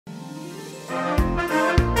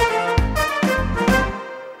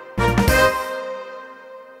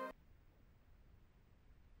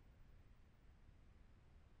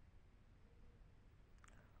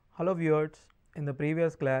Hello viewers, in the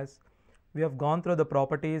previous class we have gone through the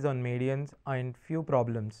properties on medians and few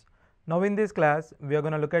problems. Now in this class we are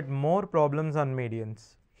going to look at more problems on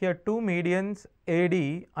medians. Here two medians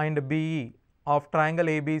AD and BE of triangle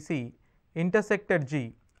ABC intersect at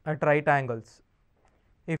G at right angles.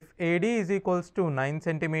 If AD is equals to 9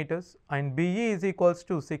 centimeters and BE is equals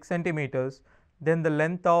to 6 centimeters, then the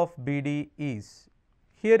length of BD is.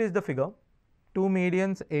 Here is the figure. Two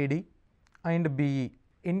medians AD and BE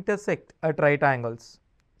intersect at right angles.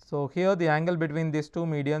 So here the angle between these two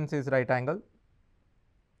medians is right angle,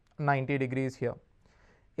 90 degrees here.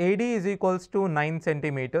 AD is equals to 9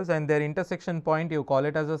 centimeters and their intersection point you call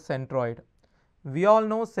it as a centroid. We all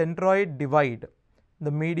know centroid divide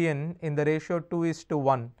the median in the ratio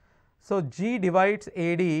 2:1. So G divides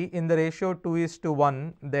AD in the ratio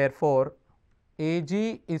 2:1. Therefore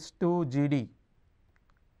AG is to GD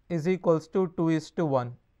is equals to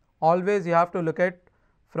 2:1. Always you have to look at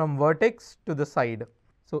from vertex to the side.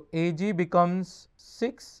 So AG becomes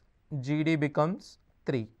 6, GD becomes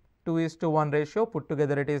 3. 2:1 ratio, put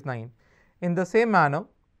together it is 9. In the same manner,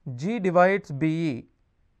 G divides BE.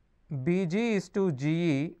 BG is to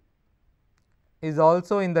GE is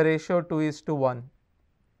also in the ratio 2:1.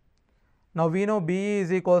 Now we know BE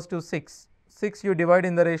is equals to 6. 6 you divide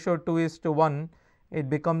in the ratio 2:1, it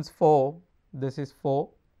becomes 4. This is 4,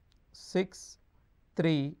 6,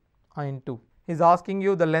 3 and 2. Is asking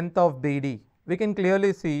you the length of BD. We can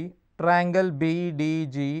clearly see triangle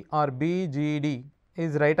BDG or BGD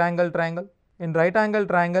is right angle triangle. In right angle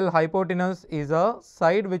triangle, hypotenuse is a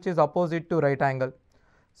side which is opposite to right angle.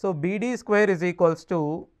 So BD square is equals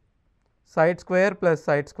to side square plus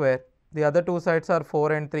side square. The other two sides are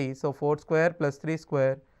 4 and 3. So 4 square plus 3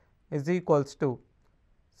 square is equals to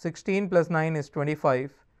 16 plus 9 is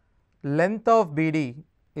 25. Length of BD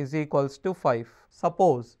is equals to 5.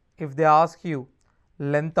 Suppose if they ask you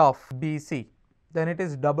length of BC, then it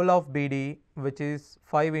is double of BD, which is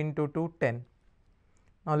 5 into 2, 10.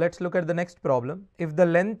 Now let's look at the next problem. If the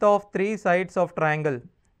length of three sides of triangle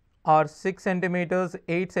are 6 centimeters,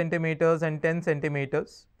 8 centimeters and 10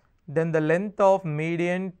 centimeters, then the length of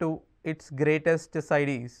median to its greatest side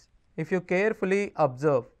is. If you carefully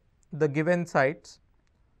observe the given sides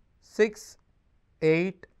 6,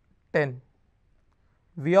 8, 10.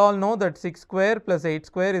 We all know that 6 square plus 8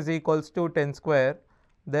 square is equals to 10 square.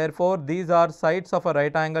 Therefore, these are sides of a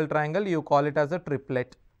right angle triangle. You call it as a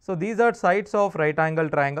triplet. So these are sides of right angle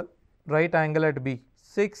triangle. Right angle at B.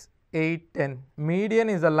 6, 8, 10. Median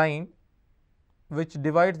is a line which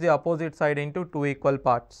divides the opposite side into two equal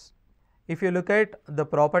parts. If you look at the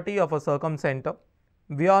property of a circumcenter,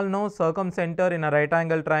 we all know circumcenter in a right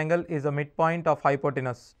angle triangle is a midpoint of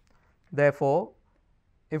hypotenuse. Therefore,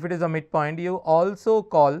 if it is a midpoint, you also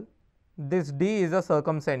call this D is a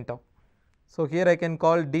circumcenter. So here I can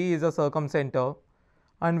call D is a circumcenter.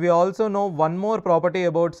 And we also know one more property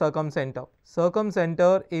about circumcenter.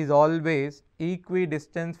 Circumcenter is always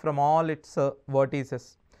equidistant from all its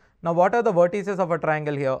vertices. Now what are the vertices of a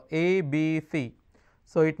triangle here? A, B, C.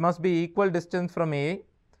 So it must be equal distance from A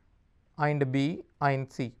and B and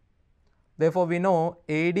C. Therefore we know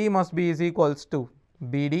AD must be is equals to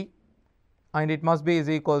BD and it must be is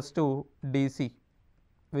equals to DC,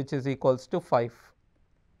 which is equals to 5.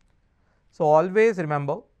 So always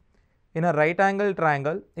remember, in a right angle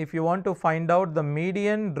triangle, if you want to find out the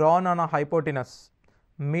median drawn on a hypotenuse,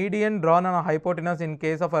 median drawn on a hypotenuse in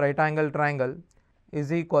case of a right angle triangle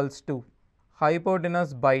is equals to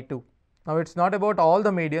hypotenuse by 2. Now it's not about all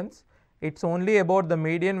the medians, it's only about the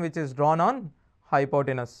median which is drawn on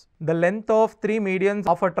hypotenuse. The length of three medians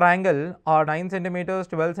of a triangle are 9 centimeters,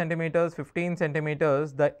 12 centimeters, 15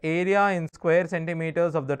 centimeters. The area in square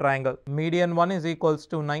centimeters of the triangle. Median 1 is equals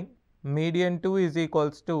to 9. Median 2 is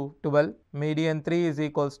equals to 12. Median 3 is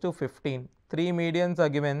equals to 15. Three medians are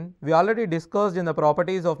given. We already discussed in the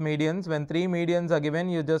properties of medians. When three medians are given,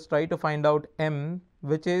 you just try to find out M,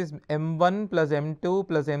 which is M1 plus M2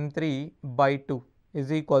 plus M3 by 2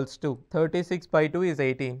 is equals to 36 by 2 is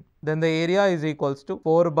 18. Then the area is equals to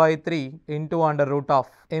 4 by 3 into under root of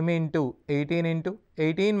M into 18 into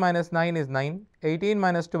 18 minus 9 is 9. 18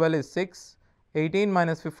 minus 12 is 6. 18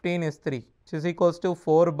 minus 15 is 3, which is equals to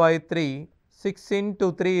 4 by 3. 6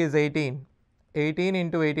 into 3 is 18. 18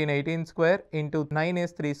 into 18, 18 square into 9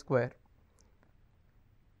 is 3 square.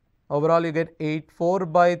 Overall you get 4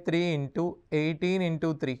 by 3 into 18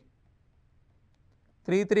 into 3.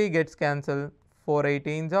 3 gets cancelled. 4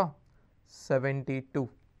 18s are 72.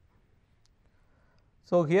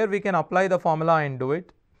 So here we can apply the formula and do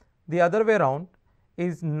it. The other way around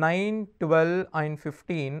is 9, 12 and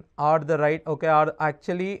 15 are the right, okay, are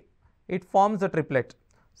actually it forms a triplet.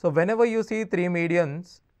 So whenever you see three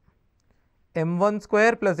medians, m1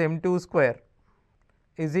 square plus m2 square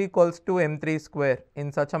is equals to m3 square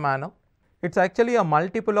in such a manner. It's actually a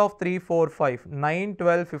multiple of 3, 4, 5. 9,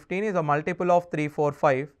 12, 15 is a multiple of 3, 4,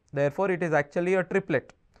 5. Therefore, it is actually a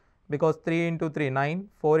triplet because 3 into 3, 9,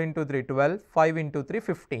 4 into 3, 12, 5 into 3,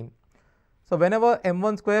 15. So whenever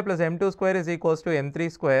m1 square plus m2 square is equals to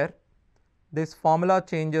m3 square, this formula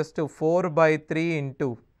changes to 4 by 3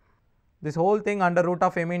 into this whole thing under root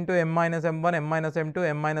of m into m minus m1, m minus m2,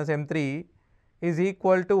 m minus m3 is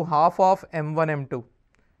equal to half of m1, m2.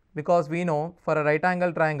 Because we know for a right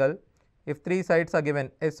angle triangle, if three sides are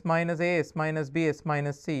given s minus a, s minus b, s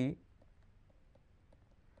minus c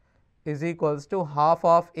is equals to half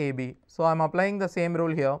of ab. So I am applying the same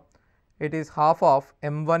rule here. It is half of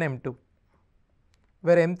m1, m2,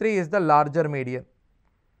 where m3 is the larger median.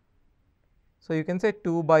 So you can say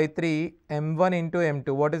 2 by 3 m1 into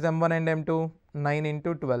m2. What is m1 and m2? 9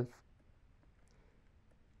 into 12.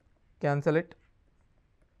 Cancel it.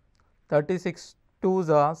 36 2s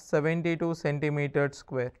are 72 centimeters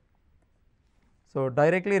square. So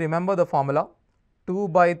directly remember the formula 2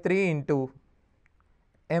 by 3 into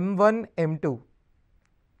m1 m2,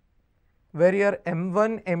 where your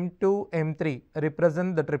m1 m2 m3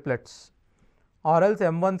 represent the triplets, or else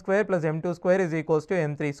m1 square plus m2 square is equals to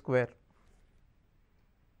m3 square.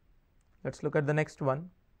 Let's look at the next one.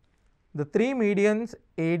 The three medians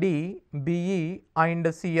AD, BE and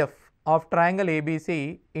CF of triangle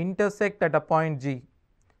ABC intersect at a point G.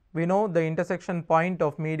 We know the intersection point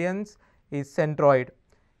of medians is centroid.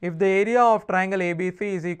 If the area of triangle ABC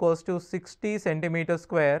is equals to 60 centimeters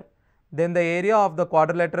square, then the area of the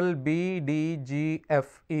quadrilateral BDGF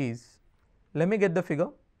is, let me get the figure.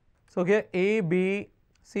 So here ABC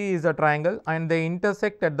is a triangle and they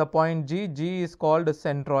intersect at the point G. G is called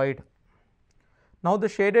centroid. Now the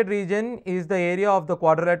shaded region is the area of the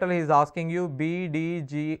quadrilateral he is asking you,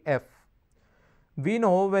 BDGF. We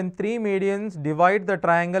know when three medians divide the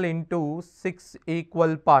triangle into 6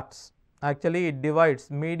 equal parts. Actually it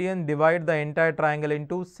divides, median divide the entire triangle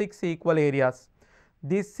into 6 equal areas.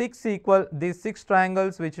 These six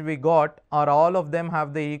triangles which we got are all of them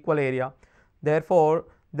have the equal area. Therefore,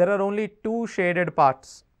 there are only two shaded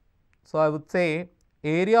parts. So I would say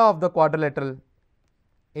area of the quadrilateral,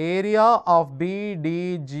 area of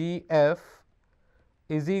BDGF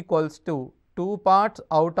is equals to 2 parts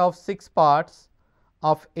out of 6 parts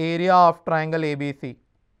of area of triangle ABC.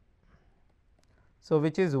 So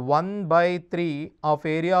which is 1 by 3 of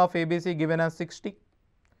area of ABC given as 60,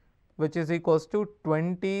 which is equals to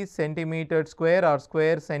 20 centimeters square or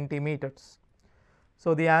square centimeters.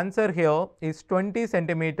 So the answer here is 20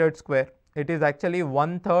 centimeters square. It is actually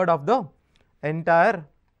 1/3 of the entire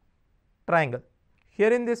triangle.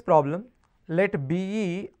 Here in this problem, let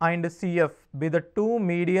BE and CF be the two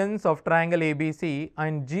medians of triangle ABC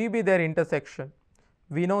and G be their intersection.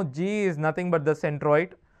 We know G is nothing but the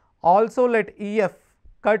centroid. Also let EF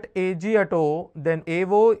cut AG at O, then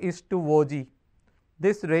AO is to OG.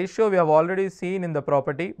 This ratio we have already seen in the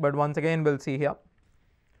property, but once again we will see here.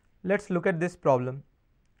 Let's look at this problem.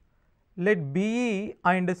 Let BE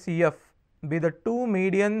and CF be the two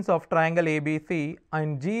medians of triangle ABC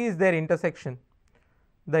and G is their intersection.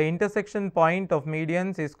 The intersection point of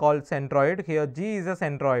medians is called centroid. Here G is a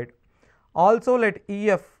centroid. Also let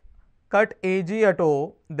EF cut AG at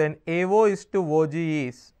O, then AO is to OG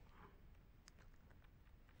is.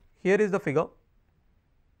 Here is the figure.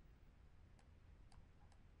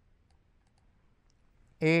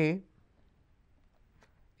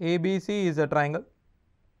 ABC is a triangle.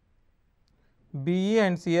 BE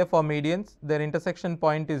and CF are medians. Their intersection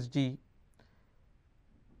point is G.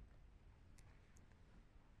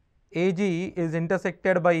 AG is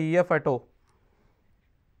intersected by EF at O.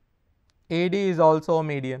 AD is also a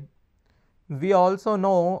median. We also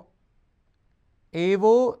know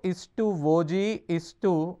AO is to OG is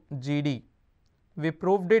to GD. We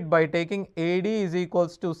proved it by taking AD is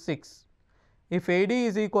equals to 6. If AD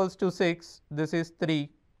is equals to 6, this is 3,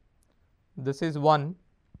 this is 1,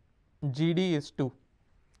 GD is 2.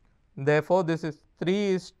 Therefore, this is 3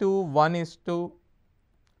 is to 1 is to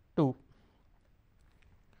 2.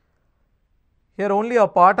 Here only a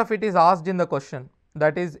part of it is asked in the question,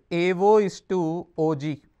 that is AO is to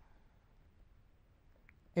OG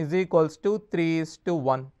is equals to 3 is to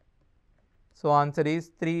 1. So answer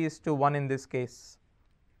is 3 is to 1 in this case.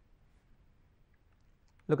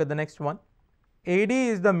 Look at the next one. AD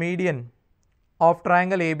is the median of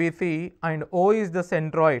triangle ABC and O is the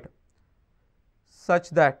centroid. such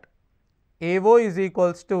that AO is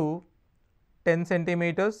equals to 10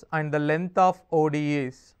 centimeters and the length of OD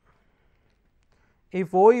is.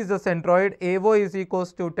 If O is the centroid, AO is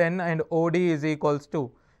equals to 10 and OD is equals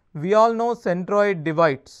to. We all know centroid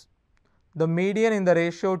divides the median in the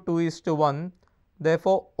ratio 2:1.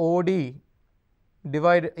 Therefore, OD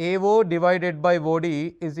AO divided by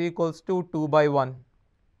OD is equals to 2/1.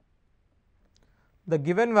 The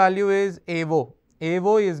given value is AO.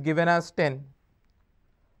 AO is given as 10.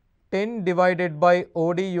 10 divided by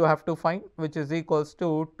OD you have to find, which is equals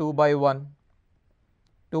to 2/1.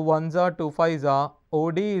 2 ones are 2 5s are.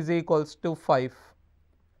 OD is equals to 5.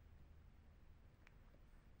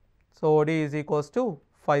 So, OD is equals to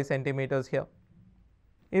 5 centimeters here.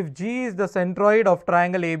 If G is the centroid of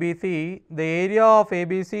triangle ABC, the area of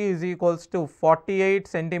ABC is equals to 48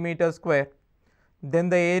 centimeters square. Then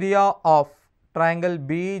the area of triangle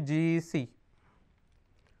BGC.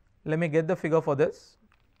 Let me get the figure for this.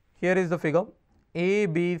 Here is the figure.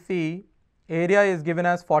 ABC area is given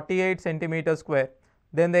as 48 centimeters square.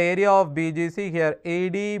 Then the area of BGC here,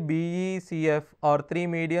 AD, BE, CF are 3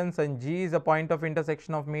 medians and G is a point of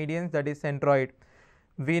intersection of medians, that is centroid.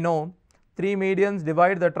 We know 3 medians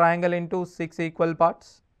divide the triangle into 6 equal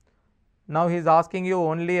parts. Now he is asking you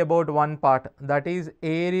only about one part, that is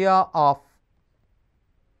area of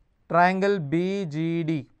triangle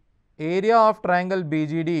BGD. Area of triangle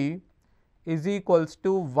BGD is equals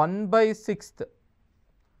to 1/6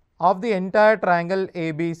 of the entire triangle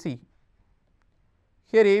ABC.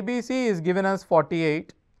 Here ABC is given as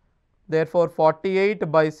 48, therefore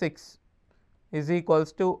 48/6 is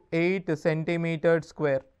equals to 8 centimeters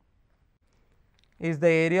square is the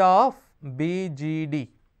area of BGD.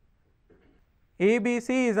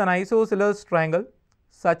 ABC is an isosceles triangle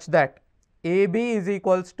such that AB is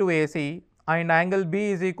equals to AC and angle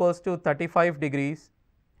B is equals to 35 degrees.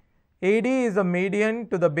 AD is a median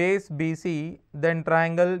to the base BC, then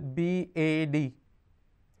triangle BAD.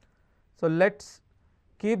 So, let's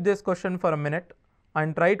keep this question for a minute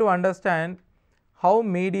and try to understand how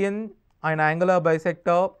median and angular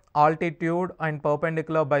bisector, altitude and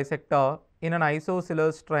perpendicular bisector in an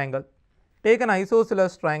isosceles triangle. Take an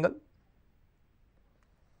isosceles triangle.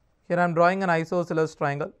 Here I am drawing an isosceles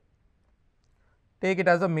triangle. Take it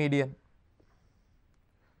as a median.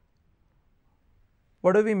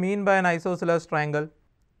 What do we mean by an isosceles triangle?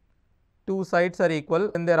 Two sides are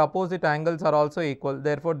equal and their opposite angles are also equal.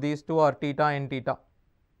 Therefore, these two are theta and theta.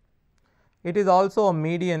 It is also a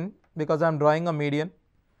median because I am drawing a median.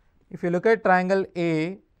 If you look at triangle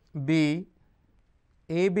AB,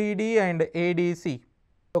 ABD and ADC,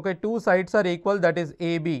 okay, two sides are equal, that is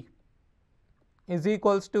AB is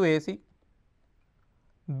equals to AC,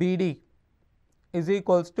 BD is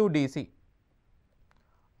equals to DC,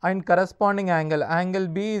 and corresponding angle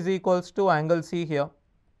B is equals to angle C here.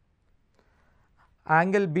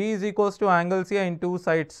 Angle B is equals to angle C in two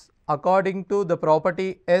sides according to the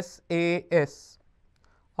property SAS.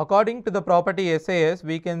 According to the property SAS,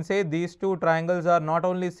 we can say these two triangles are not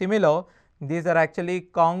only similar, these are actually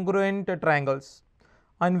congruent triangles.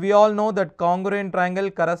 And we all know that congruent triangle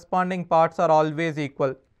corresponding parts are always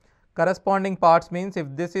equal. Corresponding parts means if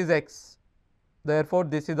this is x, therefore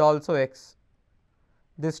this is also x.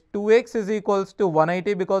 This 2x is equals to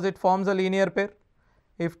 180 because it forms a linear pair.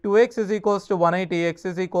 If 2x is equals to 180, x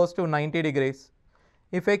is equals to 90 degrees.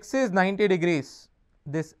 If x is 90 degrees,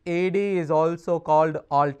 this AD is also called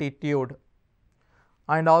altitude.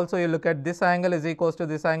 And also you look at this angle is equals to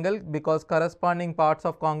this angle because corresponding parts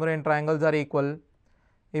of congruent triangles are equal.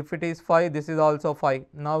 If it is phi, this is also phi.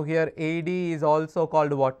 Now here AD is also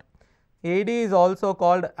called what? AD is also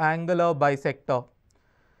called angular bisector.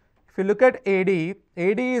 If you look at AD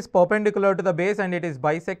is perpendicular to the base and it is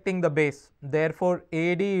bisecting the base. Therefore,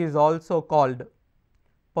 AD is also called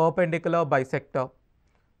perpendicular bisector.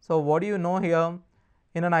 So, what do you know here?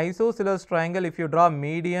 In an isosceles triangle, if you draw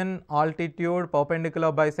median, altitude,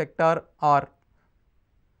 perpendicular bisector or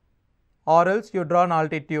else you draw an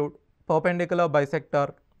altitude, perpendicular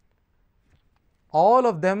bisector, all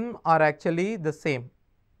of them are actually the same: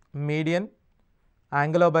 median,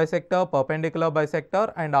 angular bisector, perpendicular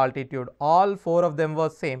bisector and altitude. All four of them were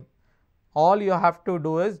same. All you have to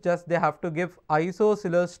do is just they have to give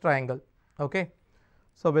isosceles triangle. Okay.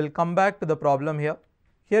 So, we will come back to the problem here.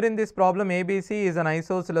 Here in this problem, ABC is an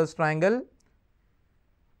isosceles triangle.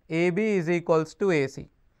 AB is equals to AC.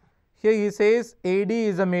 Here he says AD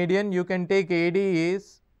is a median. You can take AD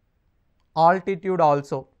is altitude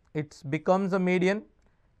also. It becomes a median,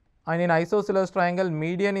 and in isosceles triangle,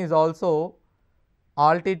 median is also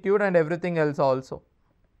altitude and everything else also.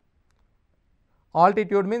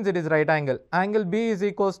 Altitude means it is right angle. Angle B is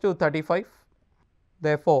equals to 35.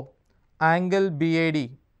 Therefore, angle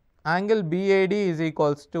BAD is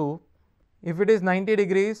equals to, if it is 90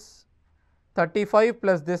 degrees, 35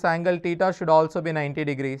 plus this angle theta should also be 90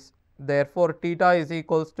 degrees. Therefore, theta is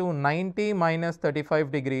equals to 90 minus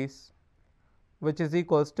 35 degrees, which is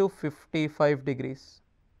equals to 55 degrees.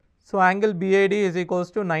 So, angle BAD is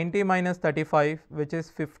equals to 90 minus 35, which is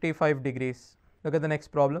 55 degrees. Look at the next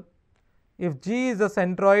problem. If G is the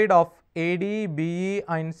centroid of AD, BE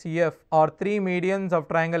and CF are three medians of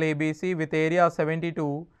triangle ABC with area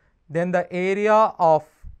 72, then the area of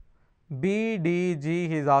BDG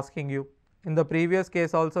he is asking you. In the previous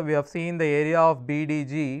case also we have seen the area of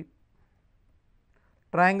BDG.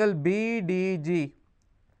 Triangle BDG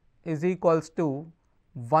is equals to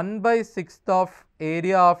 1/6 of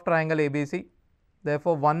area of triangle ABC.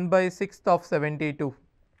 Therefore, 1/6 of 72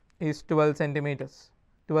 is 12 centimeters,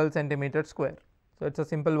 12 centimeters square. So, it is a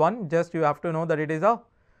simple one, just you have to know that it is a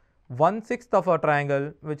 1/6 of a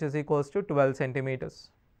triangle, which is equals to 12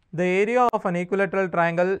 centimeters. The area of an equilateral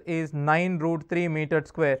triangle is 9√3 meters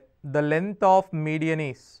square. The length of median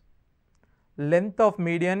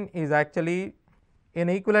is, actually in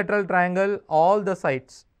equilateral triangle, all the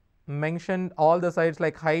sides mentioned, all the sides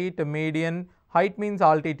like height, median, height means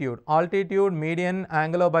altitude, median,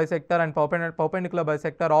 angular bisector and perpendicular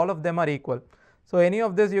bisector, all of them are equal. So, any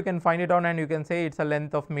of this you can find it out and you can say it is a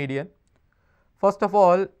length of median. First of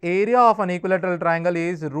all, area of an equilateral triangle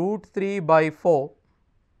is √3/4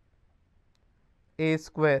 A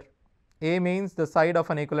square. A means the side of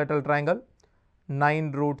an equilateral triangle,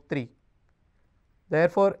 9√3.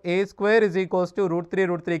 Therefore, A square is equals to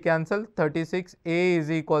 √3 cancel, 36. A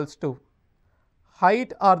is equals to,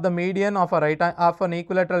 height or the median of an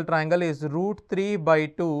equilateral triangle is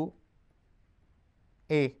 √3/2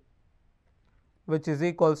 A, which is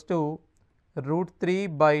equals to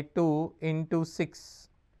 √3/2 into 6.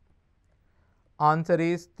 Answer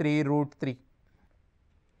is 3√3.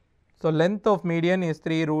 So, length of median is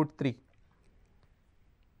 3√3.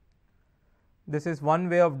 This is one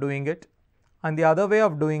way of doing it, and the other way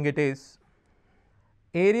of doing it is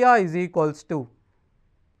area is equals to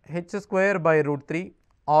h square by √3,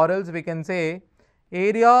 or else we can say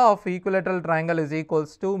area of equilateral triangle is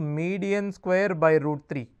equals to median square by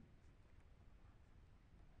 √3.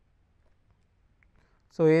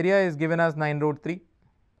 So, area is given as 9√3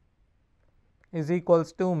 is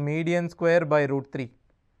equals to median square by √3.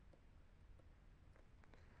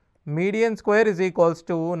 Median square is equals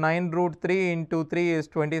to 9√3 into 3 is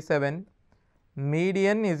 27.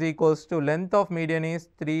 Median is equals to, length of median is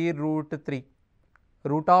 3√3.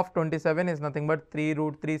 Root of 27 is nothing but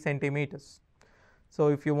 3√3 centimeters. So,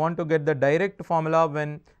 if you want to get the direct formula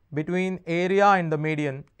when between area and the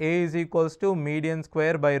median, A is equals to median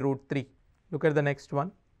square by √3. Look at the next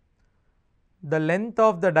one. The length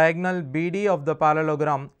of the diagonal BD of the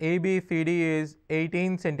parallelogram 𝗵𝐶D is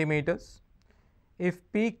 18 centimeters. If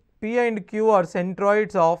P and Q are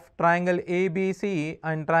centroids of triangle ABC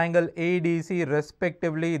and triangle ADC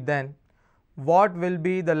respectively, then what will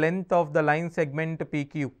be the length of the line segment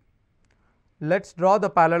PQ? Let us draw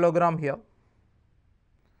the parallelogram here.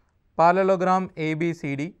 Parallelogram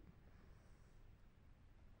ABCD.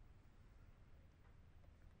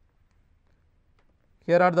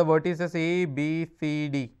 Here are the vertices A, B, C,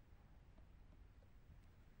 D.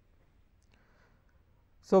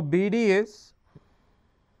 So, BD is,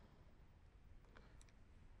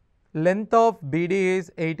 length of BD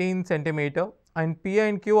is 18 centimeter and P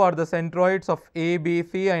and Q are the centroids of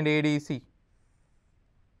ABC and ADC.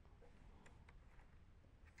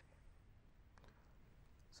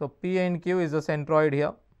 So, P and Q is the centroid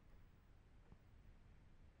here.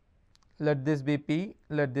 Let this be P,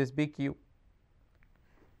 let this be Q.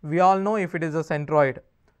 We all know if it is a centroid,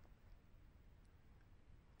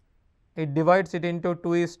 it divides it into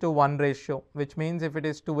 2:1 ratio, which means if it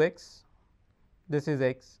is 2x, this is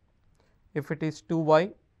x. If it is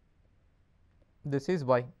 2y, this is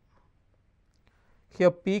y. Here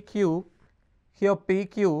PQ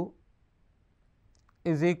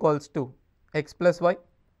is equals to x plus y.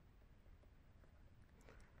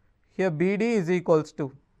 Here BD is equals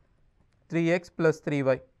to 3x plus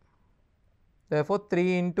 3y. Therefore,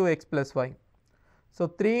 3 into x plus y. So,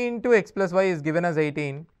 3 into x plus y is given as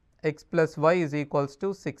 18, x plus y is equals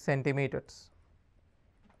to 6 centimeters.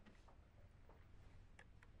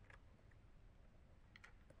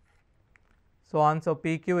 So, answer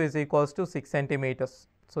PQ is equals to 6 centimeters.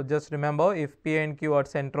 So, just remember, if P and Q are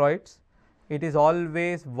centroids, it is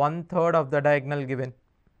always 1/3 of the diagonal given.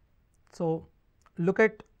 So, look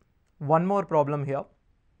at one more problem here.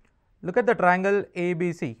 Look at the triangle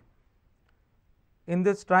ABC. In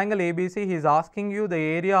this triangle ABC, he is asking you the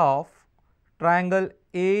area of triangle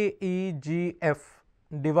AEGF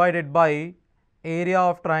divided by area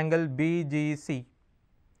of triangle BGC.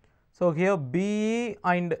 So here BE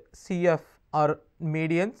and CF are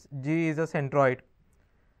medians, G is a centroid.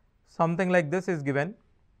 Something like this is given,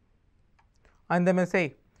 and they may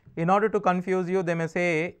say, in order to confuse you, they may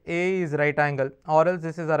say A is right angle, or else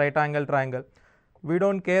this is a right angle triangle. We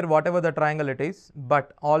don't care whatever the triangle it is,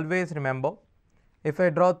 but always remember, if I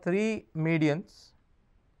draw three medians,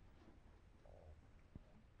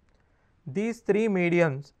 these three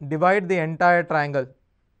medians divide the entire triangle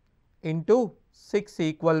into 6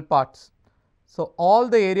 equal parts. So all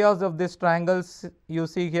the areas of this triangles you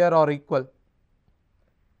see here are equal.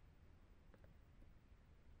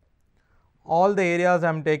 All the areas I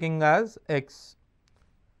am taking as X.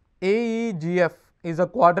 AEGF is a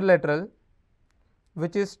quadrilateral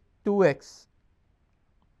which is 2x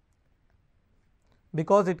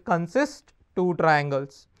because it consists two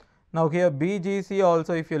triangles. Now here BGC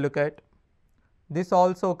also, if you look at, this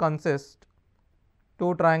also consists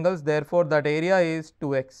two triangles, therefore that area is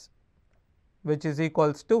 2x, which is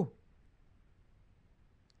equals to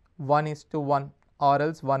 1:1 or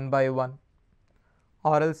else 1/1,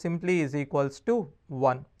 or else simply is equals to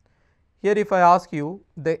 1. Here if I ask you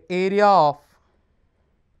the area of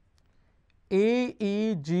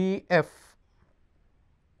AEGF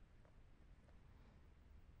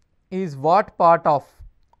is what part of,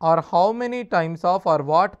 or how many times of, or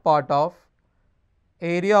what part of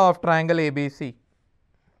area of triangle ABC.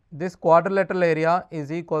 This quadrilateral area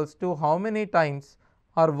is equals to how many times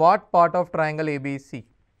or what part of triangle ABC.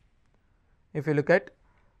 If you look at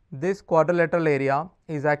this quadrilateral area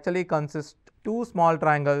is actually consists two small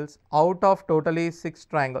triangles out of totally 6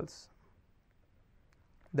 triangles.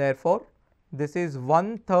 Therefore, this is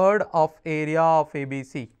 1/3 of area of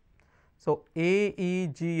ABC. So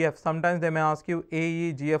AEGF, sometimes they may ask you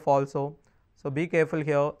AEGF also. So be careful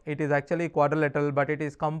here, it is actually quadrilateral, but it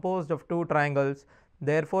is composed of two triangles.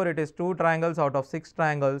 Therefore, it is 2 triangles out of 6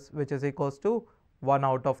 triangles, which is equals to 1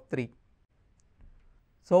 out of 3.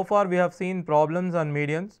 So far we have seen problems on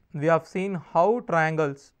medians. We have seen how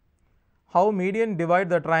median divide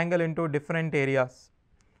the triangle into different areas.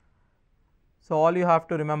 So all you have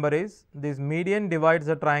to remember is this median divides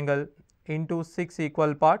the triangle into 6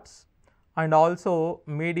 equal parts, and also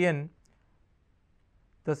median,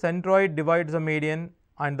 the centroid divides the median,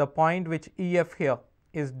 and the point which EF here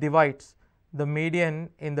is divides the median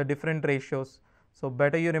in the different ratios. So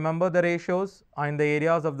better you remember the ratios and the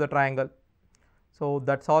areas of the triangle. So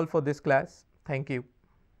that's all for this class. Thank you.